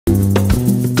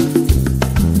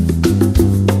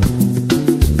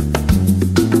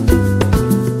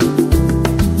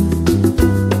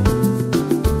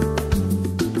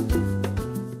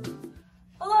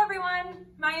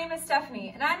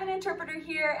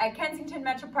at Kensington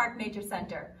Metropark Nature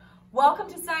Center. Welcome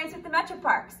to Science with the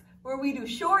Metroparks, where we do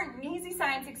short and easy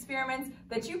science experiments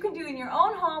that you can do in your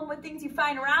own home with things you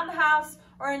find around the house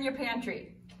or in your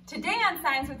pantry. Today on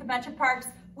Science with the Metroparks,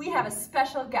 we have a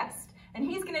special guest, and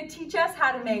he's going to teach us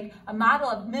how to make a model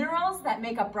of minerals that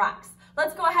make up rocks.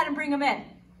 Let's go ahead and bring him in.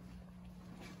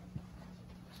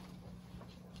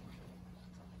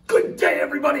 Good day,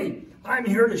 everybody! I'm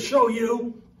here to show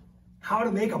you how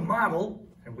to make a model,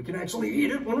 and we can actually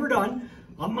eat it when we're done,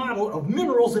 a model of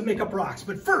minerals that make up rocks.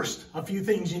 But first, a few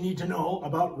things you need to know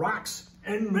about rocks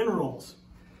and minerals.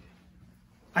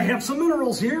 I have some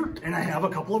minerals here, and I have a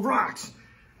couple of rocks.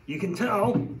 You can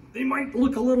tell they might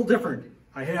look a little different.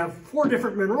 I have 4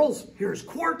 different minerals. Here's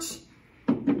quartz,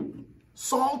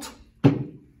 salt,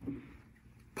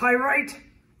 pyrite,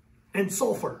 and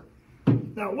sulfur.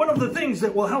 Now, one of the things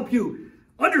that will help you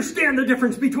understand the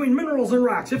difference between minerals and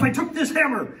rocks, if I took this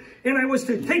hammer and I was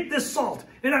to take this salt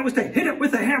and I was to hit it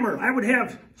with a hammer, I would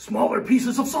have smaller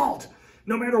pieces of salt.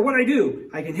 No matter what I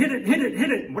do, I can hit it, hit it, hit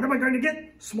it. What am I going to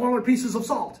get? Smaller pieces of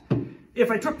salt.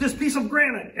 If I took this piece of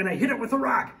granite and I hit it with a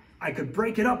rock, I could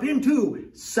break it up into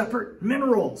separate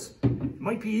minerals. It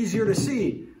might be easier to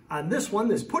see. On this one,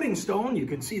 this pudding stone, you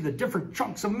can see the different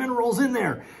chunks of minerals in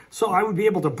there. So I would be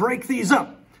able to break these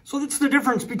up. So that's the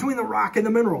difference between the rock and the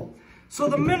mineral. So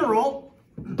the mineral,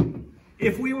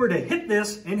 if we were to hit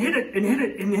this and hit it and hit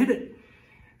it and hit it,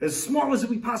 as small as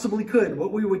we possibly could,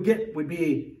 what we would get would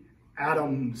be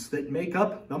atoms that make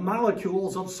up the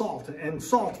molecules of salt. And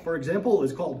salt, for example,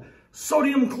 is called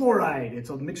sodium chloride. It's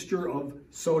a mixture of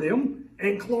sodium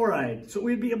and chloride. So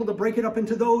we'd be able to break it up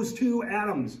into those 2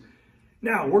 atoms.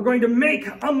 Now, we're going to make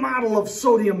a model of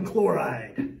sodium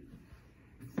chloride.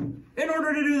 In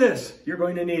order to do this, you're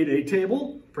going to need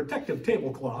a protective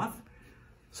tablecloth,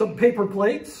 some paper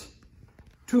plates,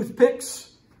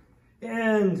 toothpicks,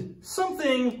 and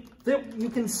something that you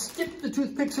can stick the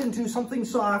toothpicks into, something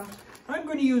soft. I'm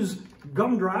going to use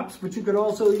gumdrops, but you could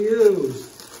also use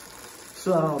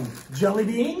some jelly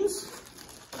beans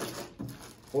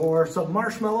or some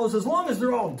marshmallows, as long as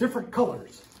they're all different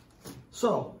colors.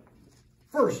 So,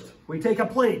 first, we take a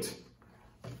plate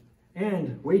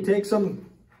and we take some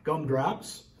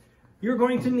gumdrops. You're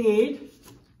going to need,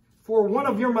 for one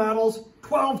of your models,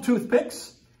 12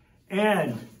 toothpicks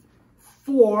and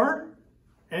 4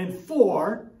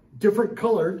 different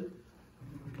colored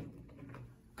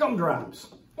gumdrops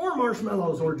or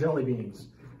marshmallows or jelly beans.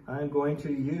 I'm going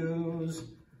to use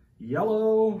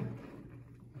yellow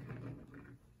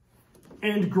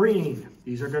and green.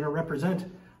 These are going to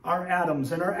represent our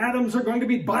atoms, and our atoms are going to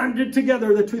be bonded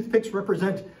together. The toothpicks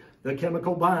represent the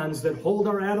chemical bonds that hold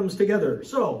our atoms together.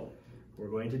 So we're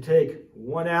going to take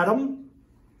one atom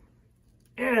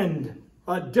and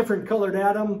a different colored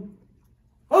atom.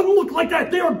 Oh, look like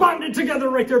that. They are bonded together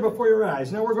right there before your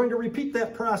eyes. Now we're going to repeat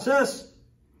that process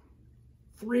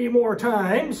 3 more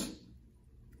times.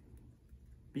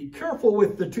 Be careful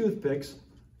with the toothpicks.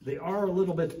 They are a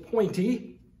little bit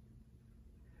pointy.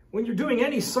 When you're doing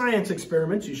any science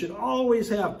experiments, you should always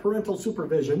have parental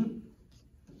supervision,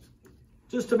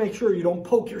 just to make sure you don't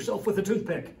poke yourself with a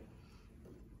toothpick.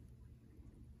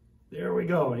 There we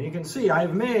go. And you can see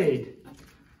I've made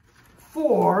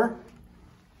 4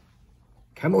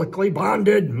 chemically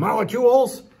bonded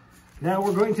molecules. Now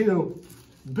we're going to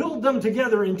build them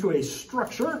together into a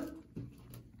structure.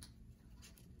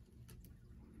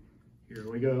 Here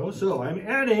we go. So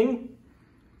I'm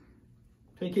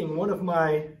taking one of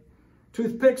my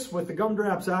toothpicks with the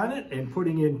gumdrops on it and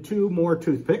putting in 2 more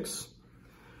toothpicks.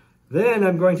 Then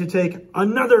I'm going to take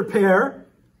another pair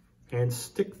and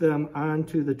stick them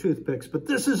onto the toothpicks. But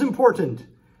this is important.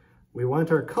 We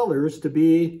want our colors to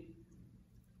be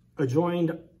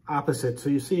adjoined opposite. So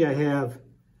you see I have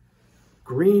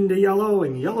green to yellow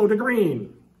and yellow to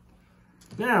green.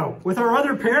 Now, with our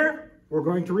other pair, we're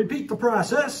going to repeat the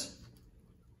process.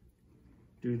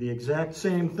 Do the exact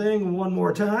same thing 1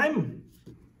 more time.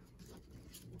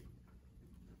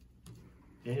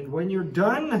 And when you're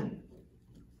done,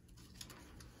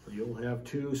 you'll have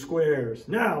 2 squares.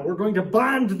 Now, we're going to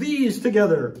bond these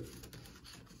together.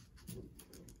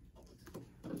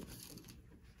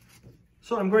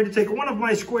 So I'm going to take one of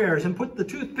my squares and put the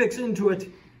toothpicks into it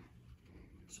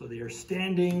so they are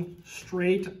standing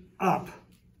straight up.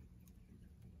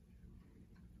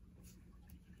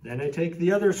 Then I take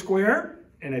the other square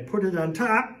and I put it on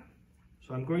top.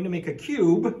 So I'm going to make a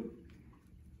cube.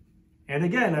 And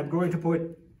again, I'm going to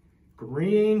put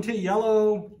green to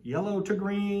yellow, yellow to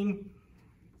green.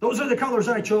 Those are the colors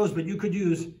I chose, but you could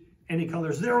use any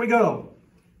colors. There we go.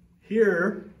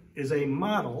 Here is a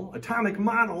model, atomic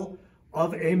model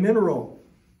of a mineral.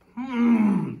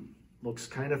 Looks Looks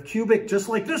kind of cubic, just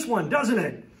like this one, doesn't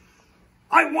it?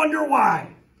 I wonder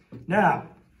why. Now,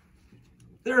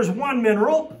 there's one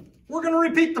mineral. We're going to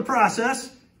repeat the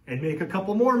process and make a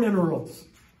couple more minerals.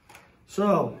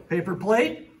 So, paper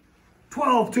plate,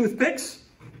 12 toothpicks.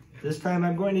 This time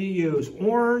I'm going to use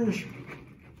orange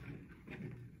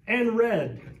and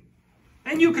red.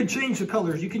 And you can change the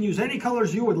colors. You can use any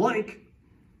colors you would like.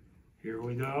 Here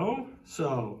we go.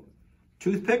 So,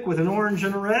 toothpick with an orange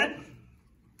and a red.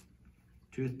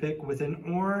 Toothpick with an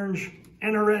orange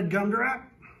and a red gumdrop.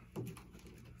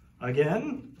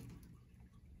 Again.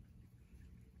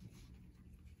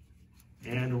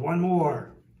 And one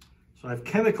more. So I've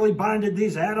chemically bonded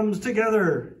these atoms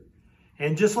together.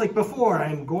 And just like before,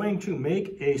 I'm going to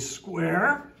make a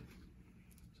square.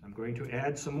 So I'm going to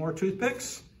add some more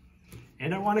toothpicks.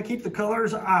 And I want to keep the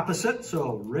colors opposite.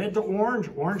 So red to orange,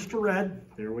 orange to red.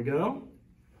 There we go.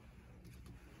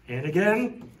 And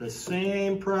again, the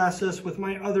same process with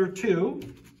my other two.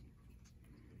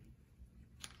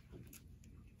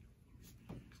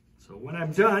 So when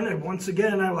I'm done, and once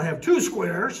again, I will have two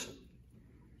squares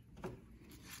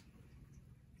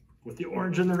with the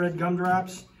orange and the red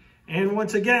gumdrops. And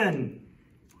once again,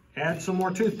 add some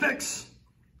more toothpicks.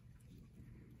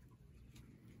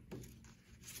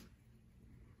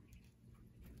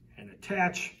 And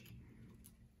attach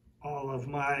all of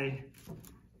my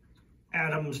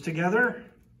atoms together.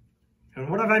 And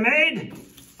what have I made?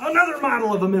 Another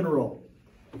model of a mineral.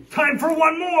 Time for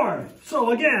one more.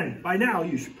 So again, by now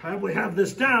you should probably have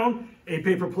this down. A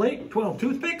paper plate, 12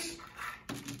 toothpicks,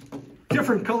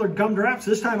 different colored gumdrops.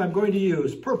 This time I'm going to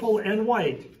use purple and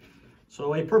white.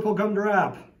 So a purple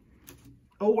gumdrop,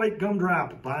 a white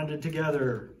gumdrop bonded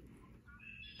together.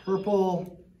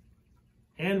 Purple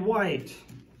and white.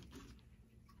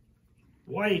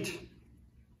 White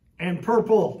and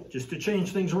purple, just to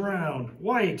change things around.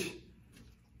 White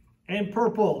and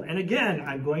purple. And again,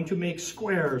 I'm going to make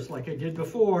squares like I did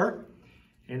before.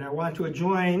 And I want to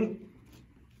join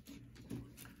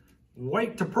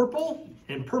white to purple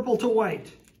and purple to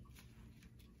white.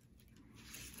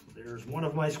 There's one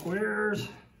of my squares.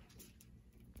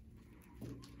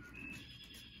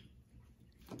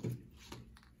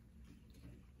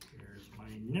 Here's my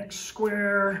next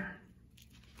square.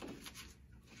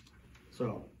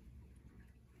 So,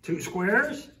 two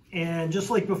squares, and just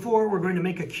like before, we're going to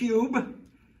make a cube.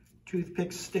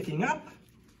 Toothpicks sticking up.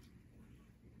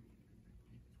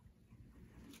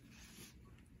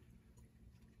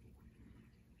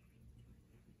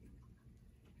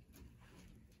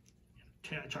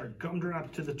 Attach our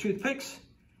gumdrop to the toothpicks.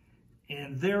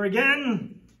 And there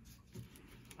again,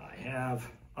 I have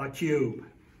a cube.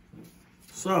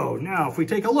 So now if we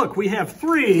take a look, we have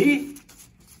three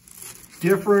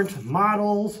different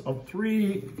models of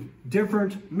three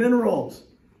different minerals.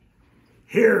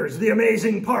 Here's the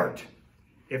amazing part.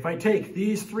 If I take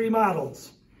these three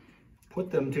models, put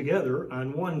them together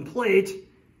on one plate,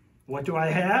 what do I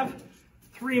have?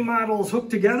 Three models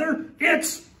hooked together.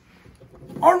 It's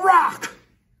a rock.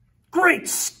 Great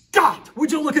Scott,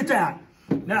 would you look at that?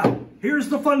 Now, here's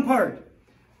the fun part.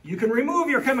 You can remove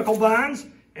your chemical bonds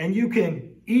and you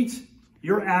can eat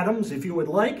your atoms if you would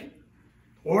like,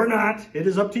 or not, it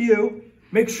is up to you.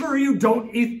 Make sure you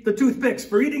don't eat the toothpicks.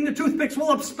 For eating the toothpicks will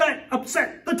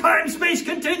upset the time-space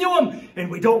continuum,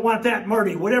 and we don't want that,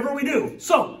 Marty, whatever we do.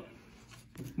 So,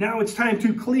 now it's time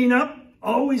to clean up.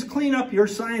 Always clean up your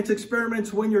science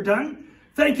experiments when you're done.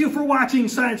 Thank you for watching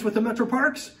Science with the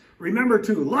Metroparks. Remember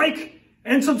to like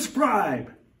and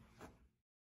subscribe.